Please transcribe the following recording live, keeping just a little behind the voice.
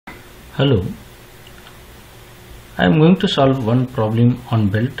Hello, I am going to solve one problem on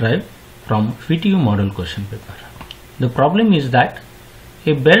belt drive from VTU model question paper. The problem is that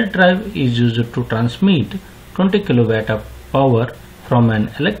a belt drive is used to transmit 20 kW of power from an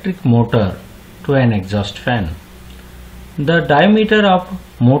electric motor to an exhaust fan. The diameter of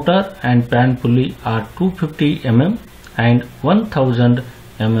motor and fan pulley are 250 mm and 1000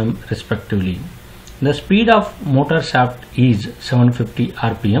 mm respectively. The speed of motor shaft is 750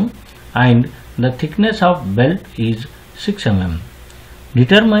 rpm and the thickness of belt is 6 mm.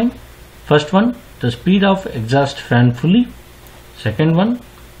 Determine first one the speed of exhaust fan pulley, second one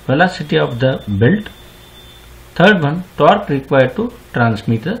velocity of the belt, third one torque required to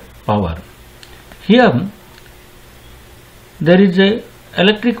transmit the power. Here there is a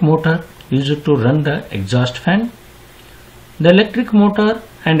electric motor used to run the exhaust fan. The electric motor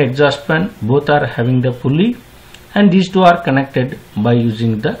and exhaust fan both are having the pulley and these two are connected by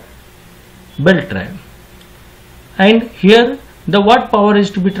using the belt drive, and here the watt power is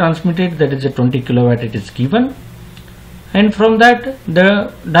to be transmitted, that is a 20 kW it is given, and from that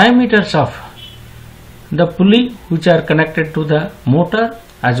the diameters of the pulley which are connected to the motor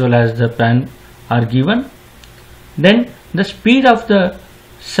as well as the fan are given. Then the speed of the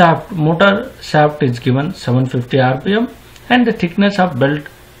shaft, motor shaft is given 750 rpm and the thickness of belt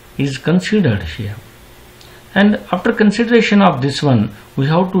is considered here. And after consideration of this one, we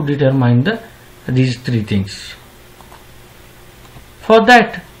have to determine these three things. For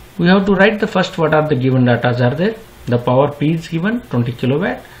that, we have to write the first what are the given data are there. The power P is given 20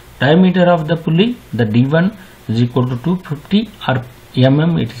 kW. Diameter of the pulley, the D1 is equal to 250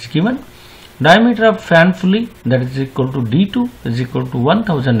 mm it is given. Diameter of fan pulley, that is equal to D2 is equal to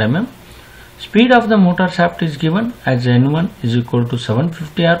 1000 mm. Speed of the motor shaft is given as N1 is equal to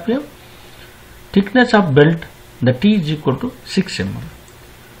 750 rpm. Thickness of belt, the T is equal to 6 mm.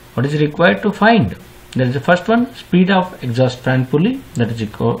 What is required to find? There is the first one, speed of exhaust fan pulley, that is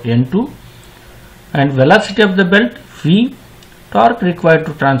equal to N2, and velocity of the belt V, torque required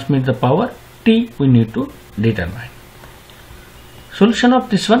to transmit the power T we need to determine. Solution of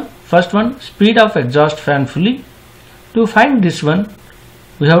this one, first one, speed of exhaust fan pulley. To find this one,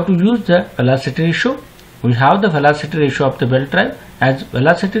 we have to use the velocity ratio. We have the velocity ratio of the belt drive as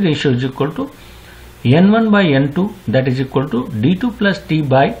velocity ratio is equal to N1 by N2, that is equal to D2 plus T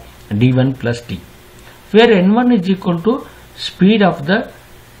by D1 plus T, where N1 is equal to speed of the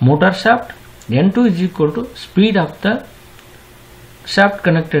motor shaft, N2 is equal to speed of the shaft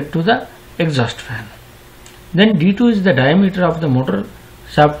connected to the exhaust fan. Then D2 is the diameter of the motor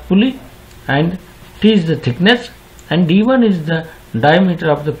shaft pulley and T is the thickness, and D1 is the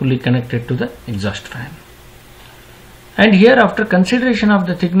diameter of the pulley connected to the exhaust fan. And here after consideration of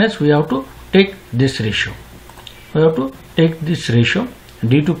the thickness, we have to take this ratio. We have to take this ratio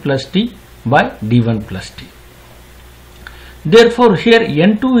D2 plus T by D1 plus T. Therefore here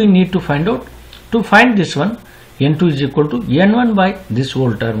N2 we need to find out. To find this one, N2 is equal to N1 by this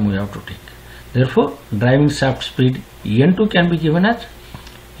whole term we have to take. Therefore driving shaft speed N2 can be given as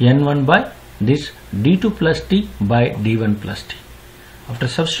N1 by this D2 plus T by D1 plus T. After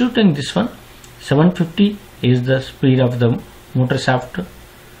substituting this one, 750 is the speed of the motor shaft,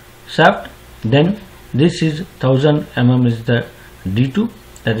 then this is 1000 mm is the D2,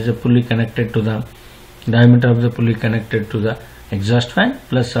 that is a pulley connected to the diameter of the pulley connected to the exhaust fan,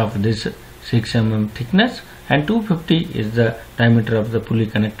 plus of this 6 mm thickness, and 250 is the diameter of the pulley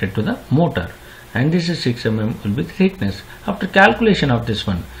connected to the motor, and this is 6 mm will be the thickness. After calculation of this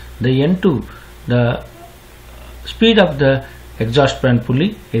one, the N2, the speed of the exhaust fan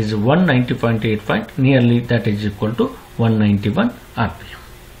pulley is 190.8 point, nearly that is equal to 191 rpm.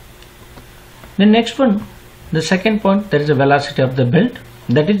 The next one, the second point, there is a velocity of the belt,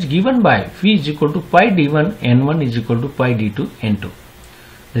 that is given by V is equal to pi D1 N1 is equal to pi D2 N2.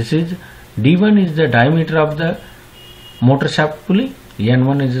 This is D1 is the diameter of the motor shaft pulley,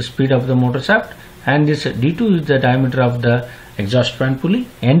 N1 is the speed of the motor shaft, and this D2 is the diameter of the exhaust fan pulley,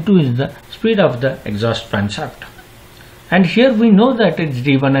 N2 is the speed of the exhaust fan shaft. And here we know that it's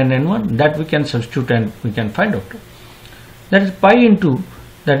D1 and N1, that we can substitute and we can find out. That is pi into,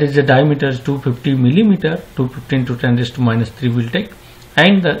 that is the diameter is 250 millimeter, 250 into 10 raised to minus 3 will take,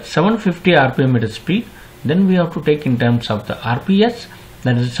 and the 750 rpm at speed. Then we have to take in terms of the RPS,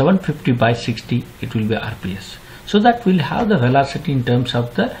 that is 750 by 60, it will be RPS. So that we'll have the velocity in terms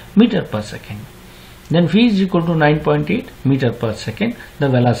of the meter per second. Then V is equal to 9.8 meter per second, the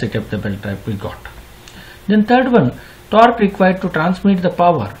velocity of the belt drive we got. Then third one, torque required to transmit the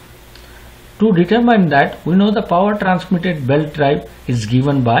power. To determine that, we know the power transmitted belt drive is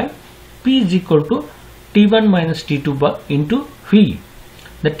given by P is equal to T1 minus T2 into V.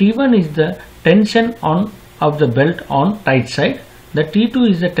 The T1 is the tension of the belt on tight side. The T2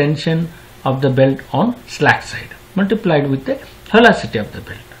 is the tension of the belt on slack side multiplied with the velocity of the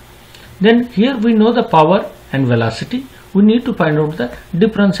belt. Then here we know the power and velocity. We need to find out the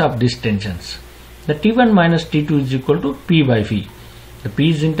difference of these tensions. The T1 minus T2 is equal to P by V. The P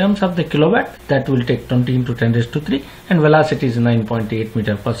is in terms of the kilowatt, that will take 20 into 10 raised to 3, and velocity is 9.8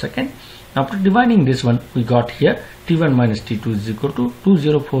 meter per second. After dividing this one, we got here T1 minus T2 is equal to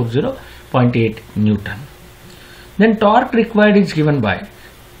 2040.8 Newton. Then torque required is given by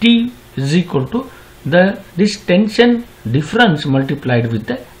T is equal to this tension difference multiplied with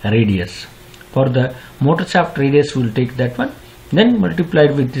the radius. For the motor shaft radius, we will take that one, then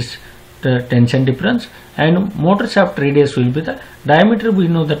multiplied with this tension difference, and motor shaft radius will be the diameter. We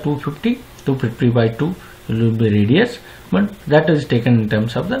know the 250 by 2 will be radius, but that is taken in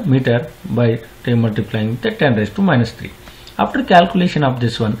terms of the meter by multiplying with the 10 raised to minus 3. After calculation of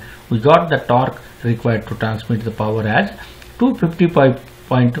this one, we got the torque required to transmit the power as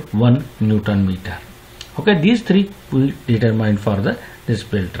 255.1 Newton meter. Okay, these three we determined for this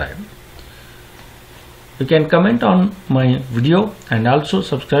belt drive. You can comment on my video and also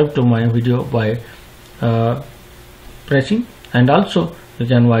subscribe to my video by pressing, and also you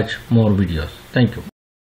can watch more videos. Thank you.